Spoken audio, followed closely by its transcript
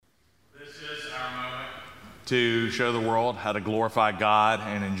to show the world how to glorify God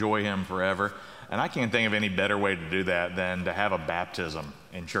and enjoy Him forever. And I can't think of any better way to do that than to have a baptism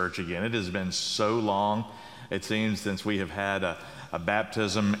in church again. It has been so long, it seems, since we have had a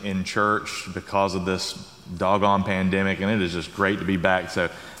baptism in church because of this doggone pandemic, and it is just great to be back. So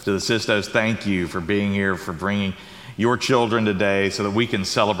to the Sistos, thank you for being here, for bringing your children today so that we can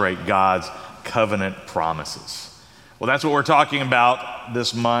celebrate God's covenant promises. Well, that's what we're talking about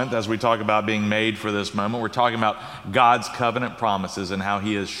this month as we talk about being made for this moment. We're talking about God's covenant promises and how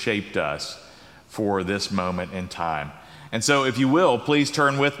He has shaped us for this moment in time. And so if you will, please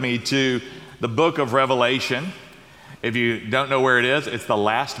turn with me to the book of Revelation. If you don't know where it is, it's the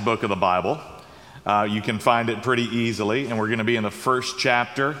last book of the Bible. You can find it pretty easily, and we're going to be in the first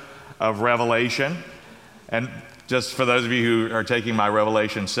chapter of Revelation. And just for those of you who are taking my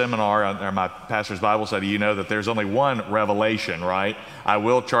Revelation seminar or my pastor's Bible study, you know that there's only one Revelation, right? I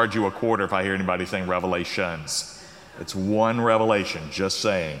will charge you $0.25 if I hear anybody saying Revelations. It's one Revelation, just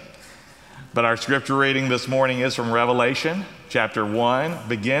saying. But our scripture reading this morning is from Revelation chapter 1,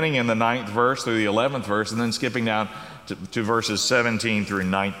 beginning in the 9th verse through the 11th verse, and then skipping down to verses 17 through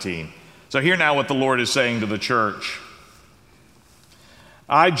 19. So hear now what the Lord is saying to the church.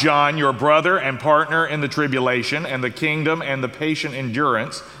 I, John, your brother and partner in the tribulation and the kingdom and the patient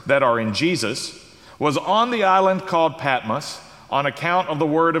endurance that are in Jesus, was on the island called Patmos on account of the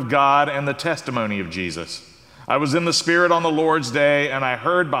word of God and the testimony of Jesus. I was in the Spirit on the Lord's day, and I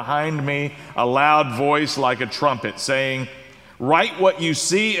heard behind me a loud voice like a trumpet saying, write what you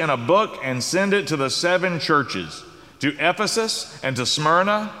see in a book and send it to the 7 churches, to Ephesus and to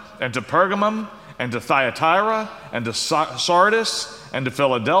Smyrna and to Pergamum and to Thyatira and to Sardis and to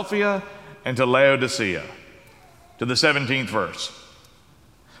Philadelphia and to Laodicea. To the 17th verse.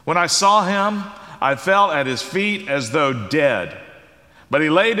 When I saw him, I fell at his feet as though dead. But he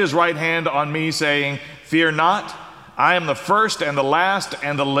laid his right hand on me, saying, fear not, I am the first and the last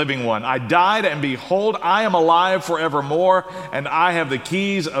and the living one. I died, and behold, I am alive forevermore, and I have the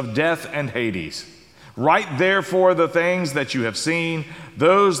keys of death and Hades. Write therefore the things that you have seen,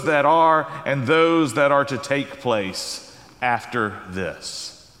 those that are and those that are to take place after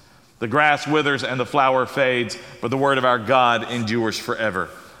this. The grass withers and the flower fades, but the word of our God endures forever.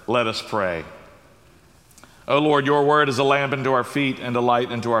 Let us pray. O Lord, your word is a lamp unto our feet and a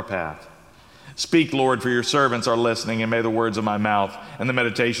light unto our path. Speak, Lord, for your servants are listening, and may the words of my mouth and the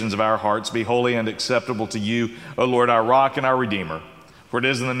meditations of our hearts be holy and acceptable to you, O Lord, our rock and our redeemer. For it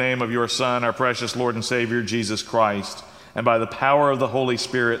is in the name of your Son, our precious Lord and Savior, Jesus Christ, and by the power of the Holy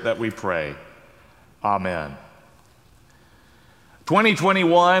Spirit that we pray. Amen.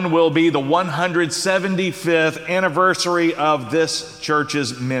 2021 will be the 175th anniversary of this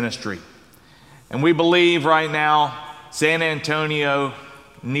church's ministry. And we believe right now San Antonio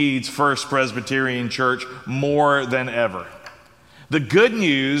needs First Presbyterian Church more than ever. The good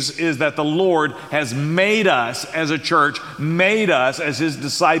news is that the Lord has made us as a church, made us as his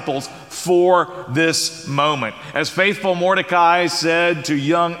disciples for this moment. As faithful Mordecai said to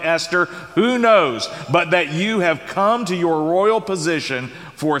young Esther, who knows but that you have come to your royal position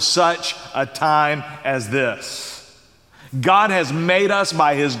for such a time as this. God has made us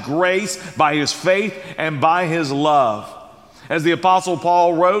by his grace, by his faith, and by his love. As the Apostle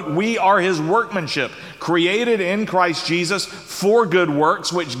Paul wrote, we are his workmanship, created in Christ Jesus for good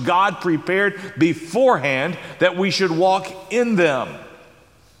works, which God prepared beforehand that we should walk in them.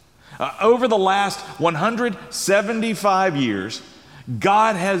 Over the last 175 years,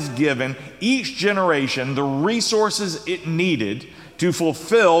 God has given each generation the resources it needed to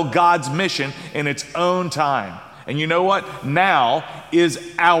fulfill God's mission in its own time. And you know what? Now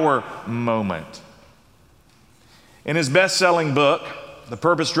is our moment. In his best-selling book, The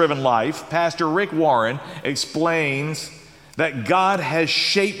Purpose-Driven Life, Pastor Rick Warren explains that God has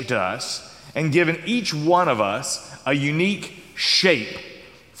shaped us and given each one of us a unique shape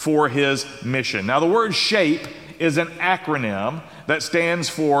for his mission. Now, the word shape is an acronym that stands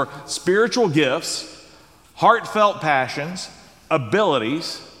for spiritual gifts, heartfelt passions,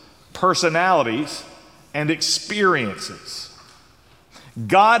 abilities, personalities, and experiences.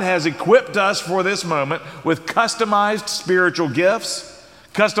 God has equipped us for this moment with customized spiritual gifts,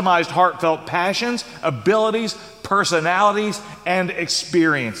 customized heartfelt passions, abilities, personalities, and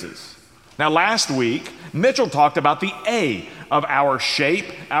experiences. Now, last week, Mitchell talked about the A of our shape,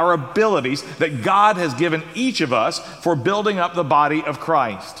 our abilities that God has given each of us for building up the body of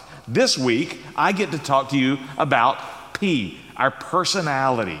Christ. This week, I get to talk to you about P, our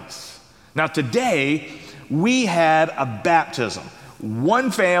personalities. Now, today, we had a baptism. One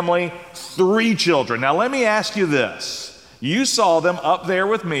family, 3 children. Now let me ask you this. You saw them up there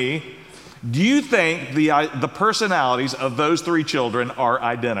with me Do you think the personalities of those three children are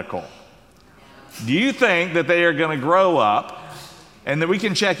identical? Do you think that they are going to grow up and that we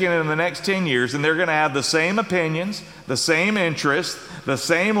can check in the next 10 years and they're going to have the same opinions, the same interests, the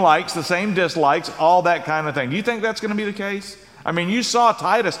same likes, the same dislikes, all that kind of thing? Do you think that's going to be the case? I mean, you saw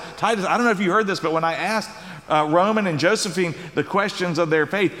Titus, I don't know if you heard this, but when I asked Roman and Josephine the questions of their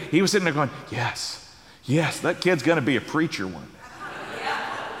faith, he was sitting there going, yes, that kid's going to be a preacher one.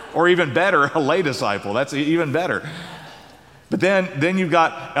 Or even better, a lay disciple. That's even better. But then you've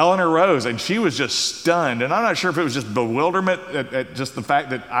got Eleanor Rose, and she was just stunned. And I'm not sure if it was just bewilderment at just the fact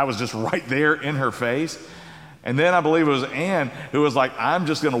that I was just right there in her face. And then I believe it was Anne who was like, I'm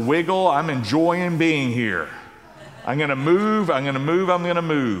just going to wiggle. I'm enjoying being here. I'm going to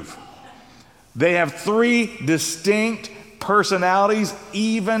move. They have three distinct personalities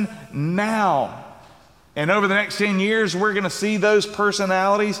even now. And over the next 10 years, we're going to see those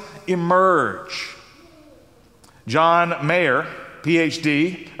personalities emerge. John Mayer,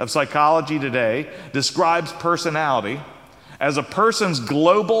 PhD of Psychology Today, describes personality as a person's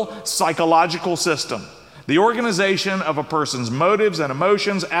global psychological system, the organization of a person's motives and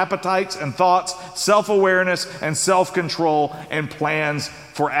emotions, appetites and thoughts, self-awareness and self-control, and plans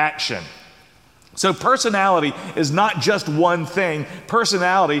for action. So personality is not just one thing.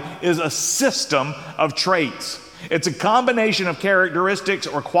 Personality is a system of traits. It's a combination of characteristics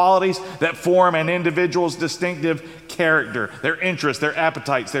or qualities that form an individual's distinctive character, their interests, their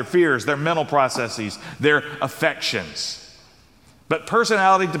appetites, their fears, their mental processes, their affections. But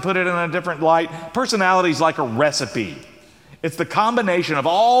personality, to put it in a different light, personality is like a recipe. It's the combination of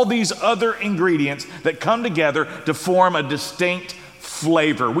all these other ingredients that come together to form a distinct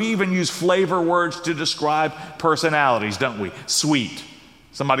flavor. We even use flavor words to describe personalities, don't we? Sweet.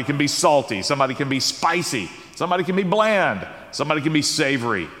 Somebody can be salty. Somebody can be spicy. Somebody can be bland. Somebody can be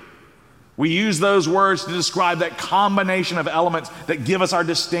savory. We use those words to describe that combination of elements that give us our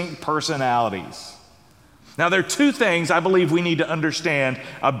distinct personalities. Now, there are two things I believe we need to understand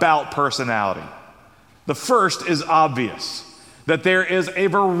about personality. The first is obvious, that there is a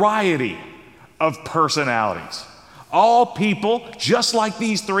variety of personalities. All people, just like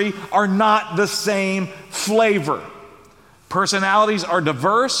these three, are not the same flavor. Personalities are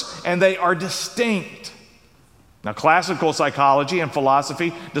diverse and they are distinct. Now, classical psychology and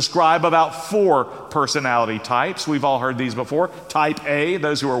philosophy describe about 4 personality types. We've all heard these before. Type A,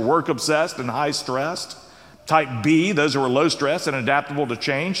 those who are work-obsessed and high-stressed. Type B, those who are low-stress and adaptable to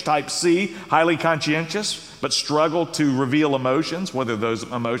change. Type C, highly conscientious but struggle to reveal emotions, whether those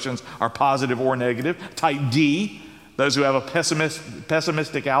emotions are positive or negative. Type D, those who have a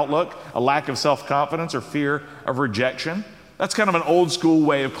pessimistic outlook, a lack of self-confidence or fear of rejection. That's kind of an old school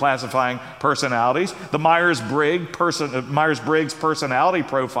way of classifying personalities. The Myers-Briggs personality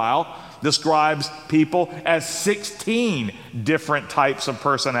profile describes people as 16 different types of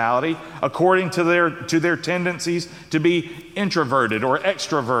personality according to their tendencies to be introverted or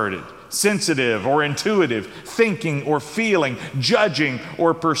extroverted, sensitive or intuitive, thinking or feeling, judging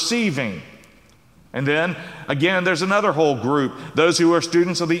or perceiving. And then, again, there's another whole group. Those who are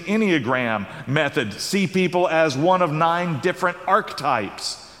students of the Enneagram method see people as one of 9 different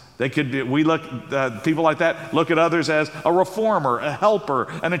archetypes. People like that look at others as a reformer, a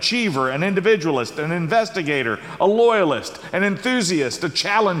helper, an achiever, an individualist, an investigator, a loyalist, an enthusiast, a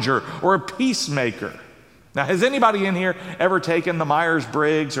challenger, or a peacemaker. Now, has anybody in here ever taken the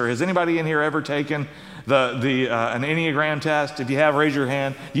Myers-Briggs, or has anybody in here ever taken an Enneagram test? If you have, raise your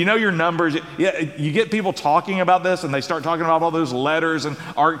hand. You know your numbers. Yeah, you get people talking about this and they start talking about all those letters and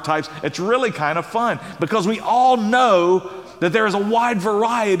archetypes. It's really kind of fun because we all know that there is a wide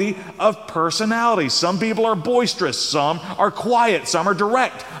variety of personalities. Some people are boisterous, some are quiet, some are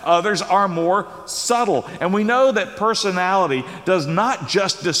direct, others are more subtle. And we know that personality does not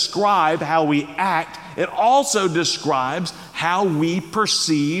just describe how we act, it also describes how we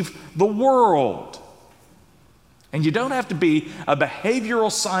perceive the world. And you don't have to be a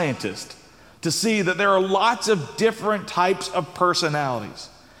behavioral scientist to see that there are lots of different types of personalities,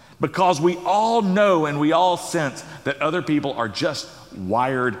 because we all know and we all sense that other people are just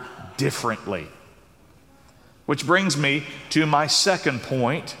wired differently. Which brings me to my second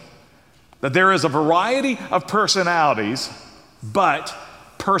point, that there is a variety of personalities, but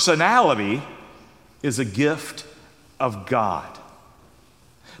personality is a gift of God.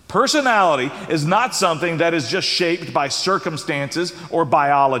 Personality is not something that is just shaped by circumstances or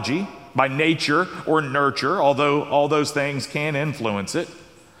biology, by nature or nurture, although all those things can influence it.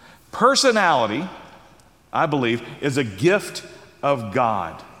 Personality, I believe, is a gift of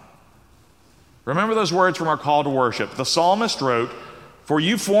God. Remember those words from our call to worship. The psalmist wrote, For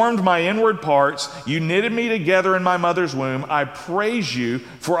you formed my inward parts. You knitted me together in my mother's womb. I praise you,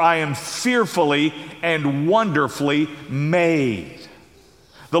 for I am fearfully and wonderfully made.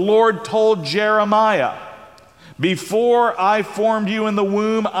 The Lord told Jeremiah, before I formed you in the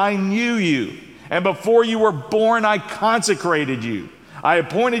womb, I knew you. And before you were born, I consecrated you. I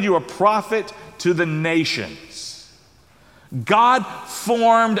appointed you a prophet to the nations. God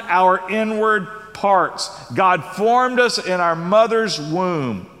formed our inward parts. God formed us in our mother's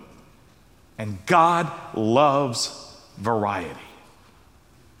womb. And God loves variety.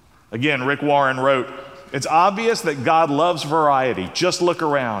 Again, Rick Warren wrote, it's obvious that God loves variety. Just look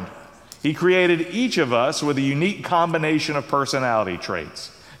around. He created each of us with a unique combination of personality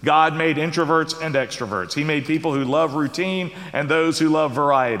traits. God made introverts and extroverts. He made people who love routine and those who love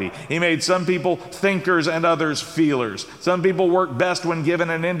variety. He made some people thinkers and others feelers. Some people work best when given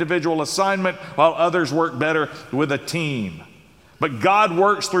an individual assignment, while others work better with a team. But God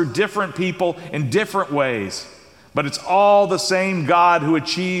works through different people in different ways. But it's all the same God who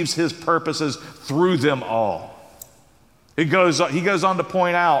achieves his purposes through them all. He goes on to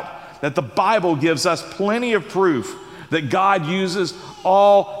point out that the Bible gives us plenty of proof that God uses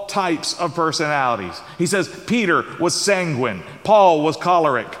all types of personalities. He says Peter was sanguine, Paul was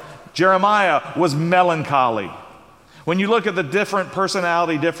choleric, Jeremiah was melancholy. When you look at the different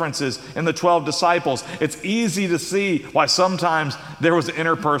personality differences in the 12 disciples, it's easy to see why sometimes there was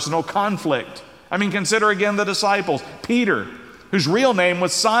interpersonal conflict. I mean, consider again the disciples. Peter, whose real name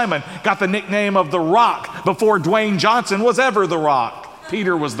was Simon, got the nickname of the Rock before Dwayne Johnson was ever the Rock.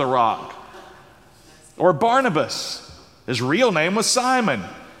 Peter was the Rock. Or Barnabas, his real name was Simon,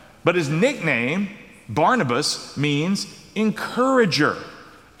 but his nickname, Barnabas, means encourager.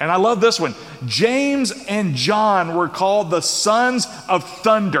 And I love this one. James and John were called the sons of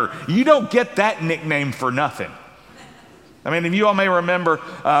thunder. You don't get that nickname for nothing. I mean, if you all may remember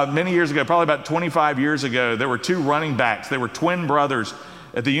many years ago, probably about 25 years ago, there were two running backs. They were twin brothers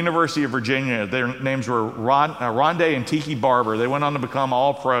at the University of Virginia. Their names were Rondé and Tiki Barber. They went on to become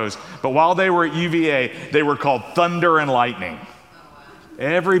all pros. But while they were at UVA, they were called Thunder and Lightning.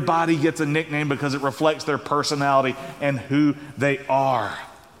 Everybody gets a nickname because it reflects their personality and who they are.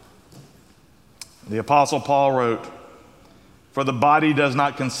 The Apostle Paul wrote, "For the body does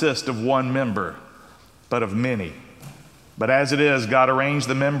not consist of one member, but of many. But as it is, God arranged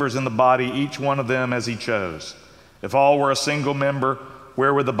the members in the body, each one of them as he chose. If all were a single member,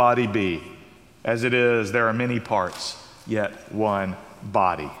 where would the body be? As it is, there are many parts, yet one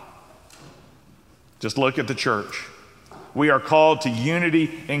body." Just look at the church. We are called to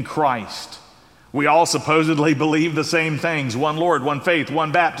unity in Christ. We all supposedly believe the same things: one Lord, one faith,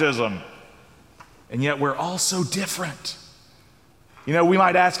 one baptism. And yet we're all so different. You know, we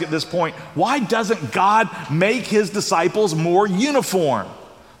might ask at this point, why doesn't God make his disciples more uniform?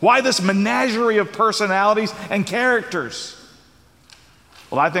 Why this menagerie of personalities and characters?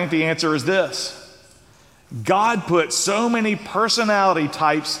 Well, I think the answer is this. God put so many personality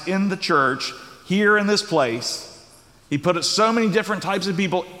types in the church here in this place. He put so many different types of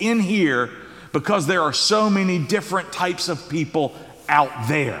people in here because there are so many different types of people out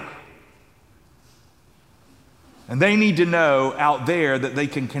there. And they need to know out there that they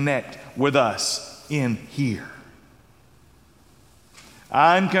can connect with us in here.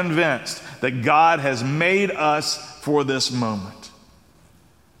 I'm convinced that God has made us for this moment.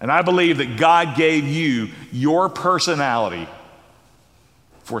 And I believe that God gave you your personality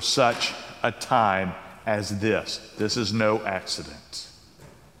for such a time as this. This is no accident.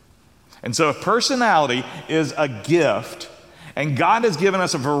 And so if personality is a gift, and God has given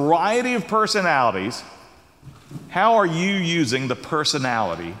us a variety of personalities, how are you using the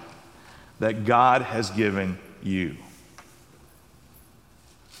personality that God has given you?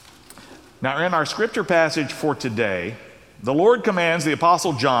 Now, in our scripture passage for today, the Lord commands the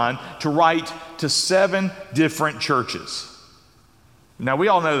Apostle John to write to 7 different churches. Now, we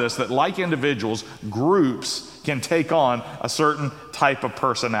all know this, that like individuals, groups can take on a certain type of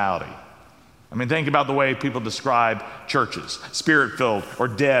personality. I mean, think about the way people describe churches: spirit-filled or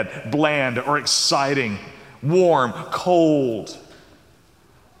dead, bland or exciting, warm, cold.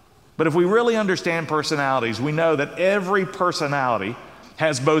 But if we really understand personalities, we know that every personality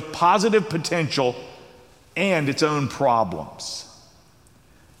has both positive potential and its own problems.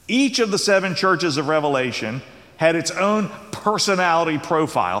 Each of the 7 churches of Revelation had its own personality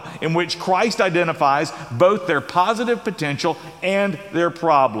profile in which Christ identifies both their positive potential and their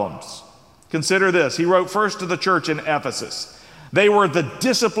problems. Consider this. He wrote first to the church in Ephesus. They were the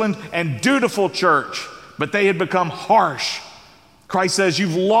disciplined and dutiful church, but they had become harsh. Christ says,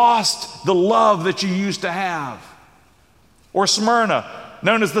 you've lost the love that you used to have. Or Smyrna,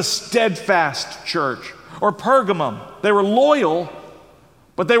 known as the steadfast church. Or Pergamum, they were loyal,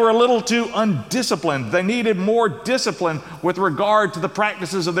 but they were a little too undisciplined. They needed more discipline with regard to the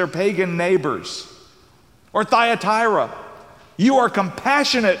practices of their pagan neighbors. Or Thyatira, you are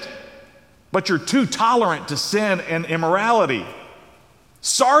compassionate, but you're too tolerant to sin and immorality.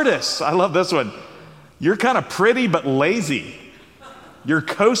 Sardis, I love this one. You're kind of pretty but lazy. You're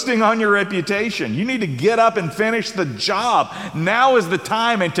coasting on your reputation. You need to get up and finish the job. Now is the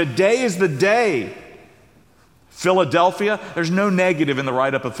time, and today is the day. Philadelphia, there's no negative in the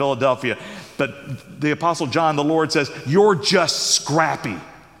write-up of Philadelphia, but the Apostle John, the Lord says, you're just scrappy.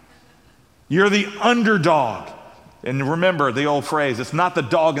 You're the underdog. And remember the old phrase, it's not the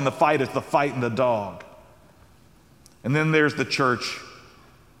dog in the fight, it's the fight in the dog. And then there's the church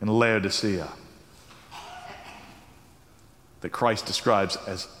in Laodicea that Christ describes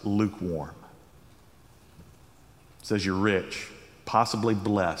as lukewarm. It says you're rich, possibly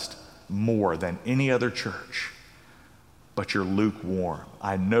blessed more than any other church, but you're lukewarm.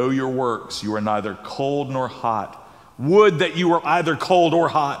 I know your works. You are neither cold nor hot. Would that you were either cold or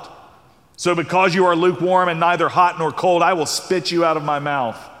hot. So because you are lukewarm and neither hot nor cold, I will spit you out of my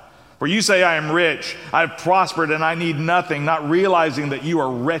mouth. For you say, I am rich, I have prospered, and I need nothing, not realizing that you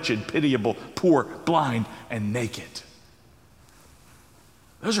are wretched, pitiable, poor, blind, and naked.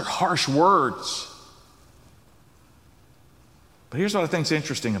 Those are harsh words. But here's what I think is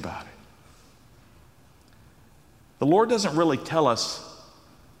interesting about it. The Lord doesn't really tell us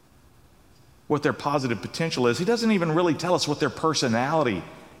what their positive potential is. He doesn't even really tell us what their personality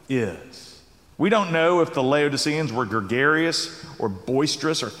is. We don't know if the Laodiceans were gregarious or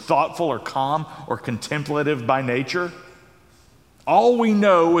boisterous or thoughtful or calm or contemplative by nature. All we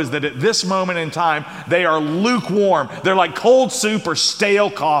know is that at this moment in time, they are lukewarm. They're like cold soup or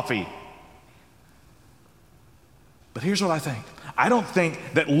stale coffee. But here's what I think. I don't think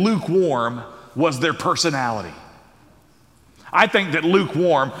that lukewarm was their personality. I think that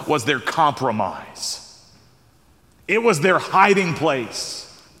lukewarm was their compromise. It was their hiding place.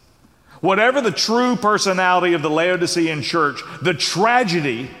 Whatever the true personality of the Laodicean church, the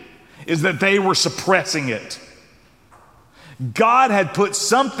tragedy is that they were suppressing it. God had put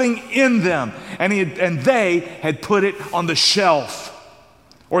something in them, and they had put it on the shelf,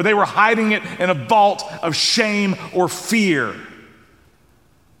 or they were hiding it in a vault of shame or fear.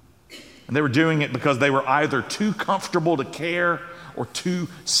 And they were doing it because they were either too comfortable to care or too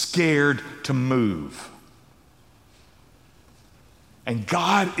scared to move. And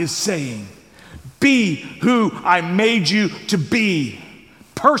God is saying, be who I made you to be,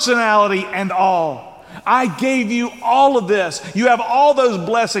 personality and all. I gave you all of this. You have all those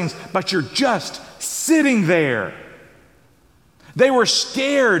blessings, but you're just sitting there. They were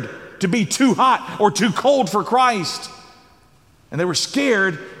scared to be too hot or too cold for Christ. And they were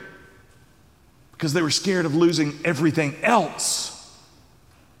scared because they were scared of losing everything else.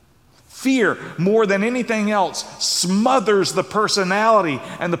 Fear, more than anything else, smothers the personality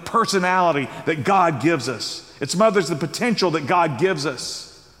and the personality that God gives us. It smothers the potential that God gives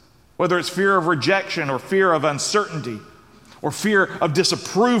us, whether it's fear of rejection or fear of uncertainty or fear of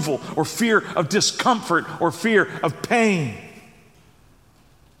disapproval or fear of discomfort or fear of pain.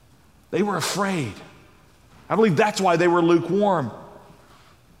 They were afraid. I believe that's why they were lukewarm.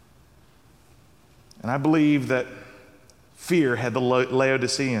 And I believe that fear had the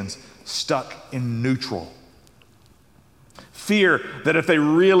Laodiceans stuck in neutral. Fear that if they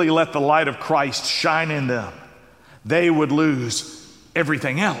really let the light of Christ shine in them, they would lose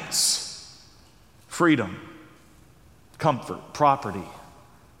everything else. Freedom, comfort, property,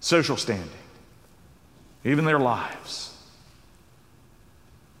 social standing, even their lives.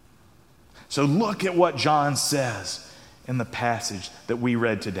 So look at what John says in the passage that we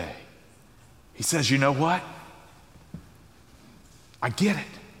read today. He says, you know what? I get it.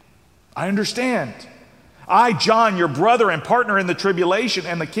 I understand. I, John, your brother and partner in the tribulation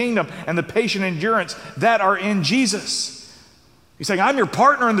and the kingdom and the patient endurance that are in Jesus. He's saying, I'm your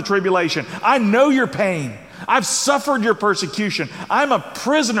partner in the tribulation. I know your pain. I've suffered your persecution. I'm a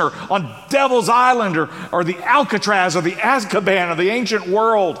prisoner on Devil's Island or the Alcatraz or the Azkaban of the ancient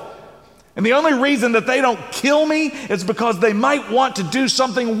world. And the only reason that they don't kill me is because they might want to do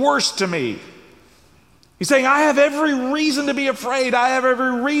something worse to me. He's saying, I have every reason to be afraid. I have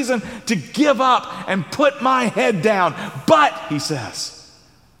every reason to give up and put my head down. But, he says,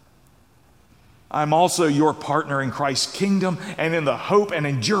 I'm also your partner in Christ's kingdom and in the hope and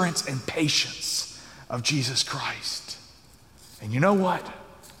endurance and patience of Jesus Christ. And you know what?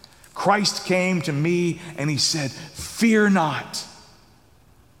 Christ came to me and he said, fear not.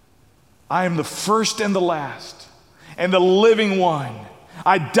 I am the first and the last. and the living one.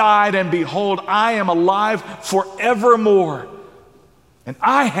 I died, and behold, I am alive forevermore. And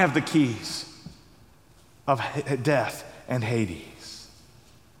I have the keys of death and Hades.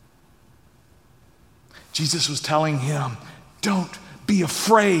 Jesus was telling him, don't be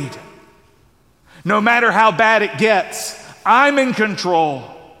afraid. No matter how bad it gets, I'm in control.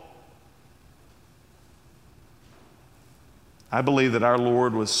 I believe that our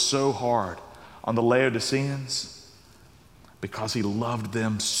Lord was so hard on the Laodiceans because he loved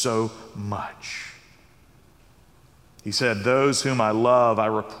them so much. He said, those whom I love, I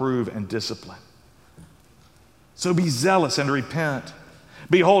reprove and discipline. So be zealous and repent.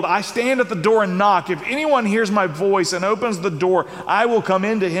 Behold, I stand at the door and knock. If anyone hears my voice and opens the door, I will come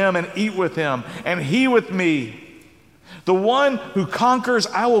into him and eat with him, and he with me. The one who conquers,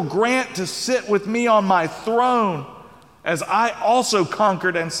 I will grant to sit with me on my throne, as I also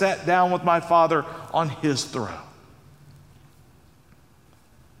conquered and sat down with my Father on his throne.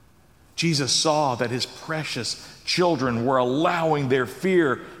 Jesus saw that his precious children were allowing their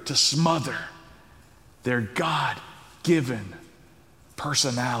fear to smother their God-given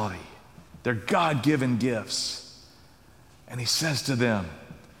personality, their God-given gifts. And he says to them,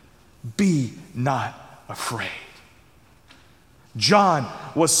 be not afraid. John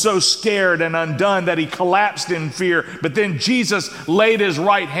was so scared and undone that he collapsed in fear, but then Jesus laid his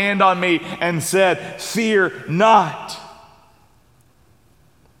right hand on me and said, fear not.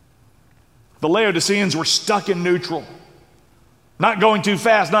 The Laodiceans were stuck in neutral, not going too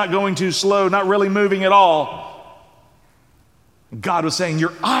fast, not going too slow, not really moving at all. God was saying,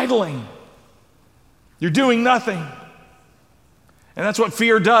 you're idling. You're doing nothing. And that's what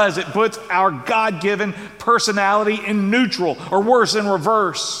fear does. It puts our God-given personality in neutral, or worse, in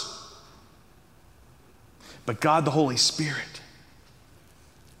reverse. But God, the Holy Spirit,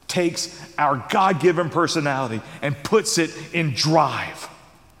 takes our God-given personality and puts it in drive,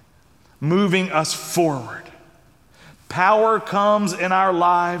 moving us forward. Power comes in our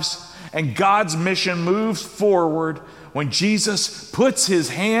lives, and God's mission moves forward when Jesus puts his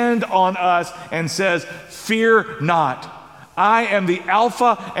hand on us and says, fear not. I am the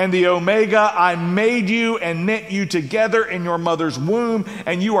Alpha and the Omega. I made you and knit you together in your mother's womb,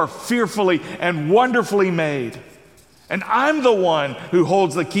 and you are fearfully and wonderfully made. And I'm the one who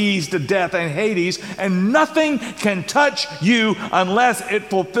holds the keys to death and Hades, and nothing can touch you unless it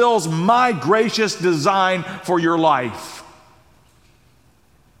fulfills my gracious design for your life.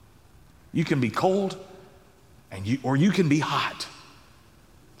 You can be cold, or you can be hot.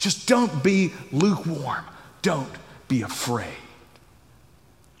 Just don't be lukewarm. Don't be afraid.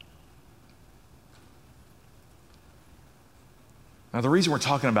 Now, the reason we're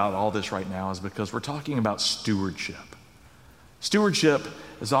talking about all this right now is because we're talking about stewardship. Stewardship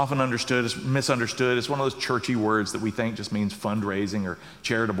is often misunderstood. It's one of those churchy words that we think just means fundraising or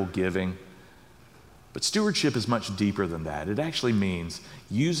charitable giving. But stewardship is much deeper than that. It actually means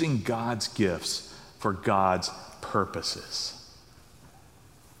using God's gifts for God's purposes.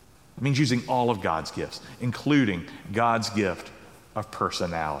 It means using all of God's gifts, including God's gift of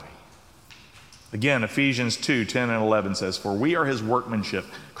personality. Again, Ephesians 2:10 and 11 says, for we are his workmanship,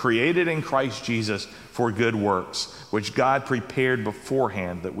 created in Christ Jesus for good works, which God prepared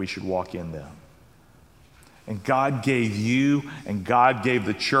beforehand that we should walk in them. And God gave you, and God gave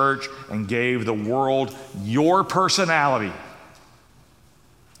the church, and gave the world your personality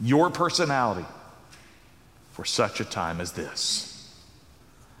for such a time as this.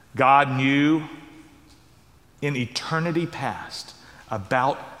 God knew in eternity past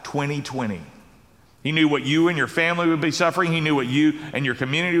about 2020. He knew what you and your family would be suffering. He knew what you and your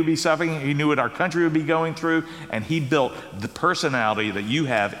community would be suffering. He knew what our country would be going through. And he built the personality that you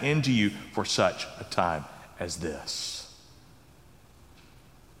have into you for such a time as this.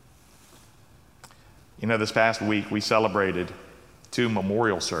 You know, this past week we celebrated 2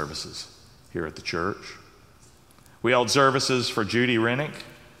 memorial services here at the church. We held services for Judy Rennick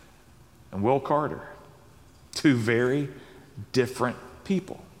and Will Carter, 2 very different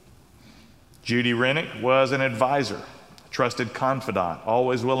people. Judy Rennick was an advisor, a trusted confidant,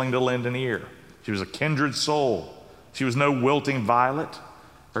 always willing to lend an ear. She was a kindred soul. She was no wilting violet.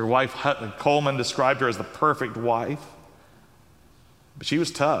 Her wife, Coleman, described her as the perfect wife. But she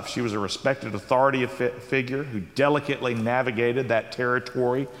was tough. She was a respected authority figure who delicately navigated that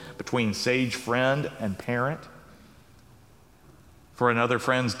territory between sage friend and parent. For another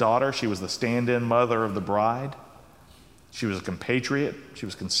friend's daughter, she was the stand-in mother of the bride. She was a compatriot. She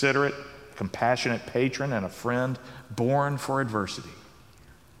was considerate, compassionate patron, and a friend born for adversity.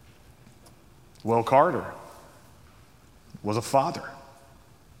 Will Carter was a father,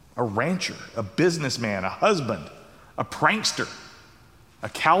 a rancher, a businessman, a husband, a prankster, a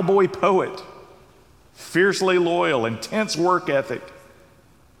cowboy poet, fiercely loyal, intense work ethic.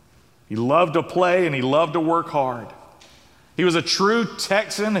 He loved to play and he loved to work hard. He was a true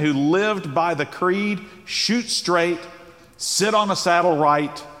Texan who lived by the creed, shoot straight, sit on a saddle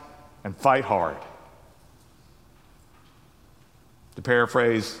right, and fight hard. To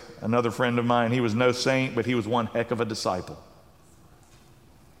paraphrase another friend of mine, he was no saint, but he was one heck of a disciple.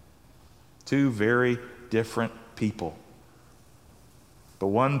 Two very different people. But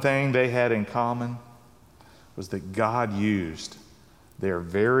one thing they had in common was that God used their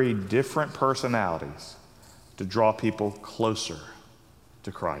very different personalities to draw people closer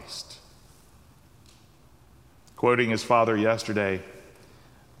to Christ. Quoting his father yesterday,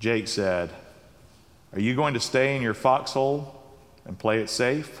 Jake said, "Are you going to stay in your foxhole and play it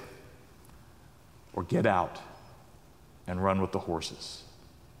safe, or get out and run with the horses?"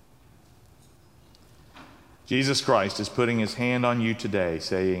 Jesus Christ is putting his hand on you today,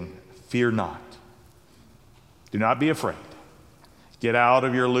 saying, "Fear not. Do not be afraid. Get out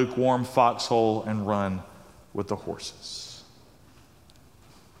of your lukewarm foxhole and run with the horses."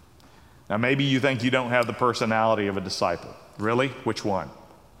 Now, maybe you think you don't have the personality of a disciple. Really? Which one?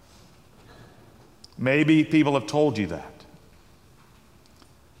 Maybe people have told you that.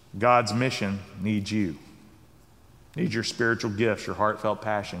 God's mission needs you. Needs your spiritual gifts, your heartfelt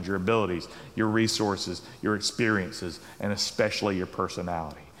passions, your abilities, your resources, your experiences, and especially your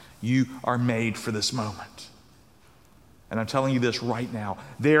personality. You are made for this moment. And I'm telling you this right now.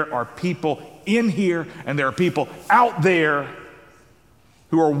 There are people in here and there are people out there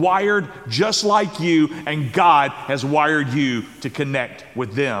who are wired just like you, and God has wired you to connect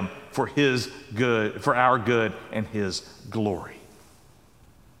with them for his good, for our good and his glory.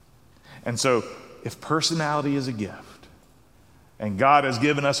 And so, if personality is a gift, and God has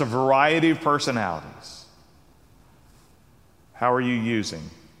given us a variety of personalities, how are you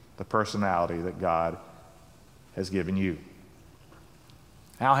using the personality that God has given you?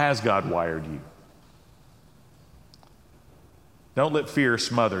 How has God wired you? Don't let fear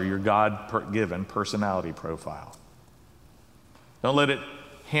smother your God-given personality profile. Don't let it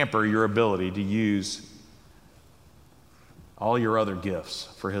hamper your ability to use all your other gifts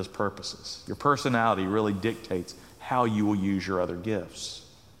for his purposes. Your personality really dictates how you will use your other gifts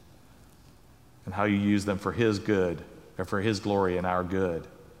and how you use them for his good, or for his glory and our good,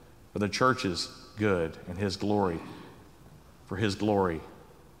 for the church's good and his glory, for his glory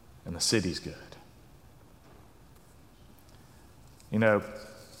and the city's good. You know,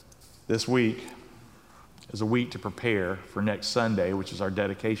 this week is a week to prepare for next Sunday, which is our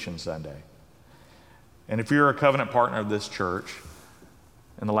dedication Sunday. And if you're a covenant partner of this church,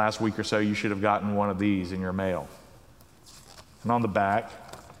 in the last week or so, you should have gotten one of these in your mail. And on the back,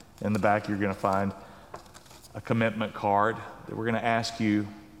 in the back, you're going to find a commitment card that we're going to ask you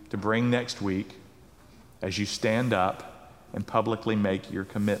to bring next week as you stand up and publicly make your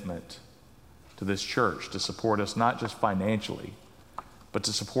commitment to this church to support us, not just financially, but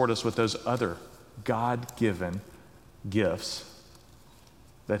to support us with those other God-given gifts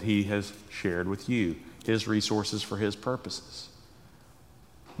that he has shared with you, his resources for his purposes.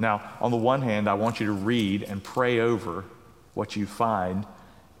 Now, on the one hand, I want you to read and pray over what you find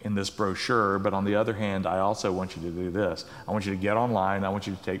in this brochure, but on the other hand, I also want you to do this. I want you to get online. I want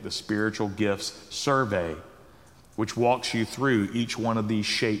you to take the Spiritual Gifts Survey, which walks you through each one of these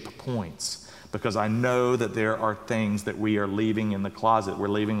shape points, because I know that there are things that we are leaving in the closet. We're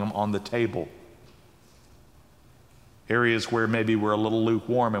leaving them on the table. Areas where maybe we're a little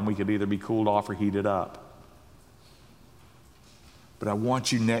lukewarm and we could either be cooled off or heated up. But I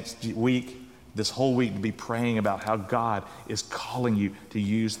want you next week, this whole week, to be praying about how God is calling you to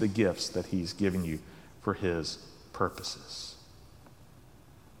use the gifts that he's given you for his purposes.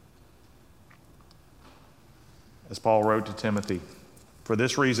 As Paul wrote to Timothy, "For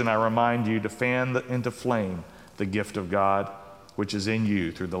this reason I remind you to fan into flame the gift of God which is in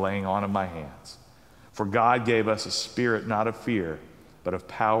you through the laying on of my hands. For God gave us a spirit not of fear, but of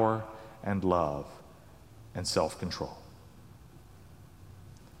power and love and self-control."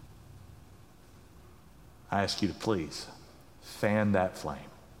 I ask you to please fan that flame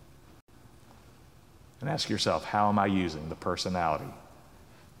and ask yourself, how am I using the personality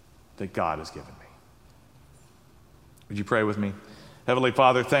that God has given me? Would you pray with me? Heavenly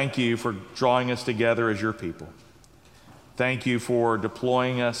Father, thank you for drawing us together as your people. Thank you for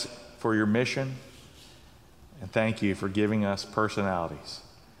deploying us for your mission. And thank you for giving us personalities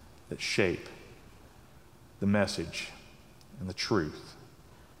that shape the message and the truth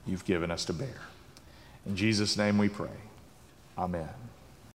you've given us to bear. In Jesus' name we pray. Amen.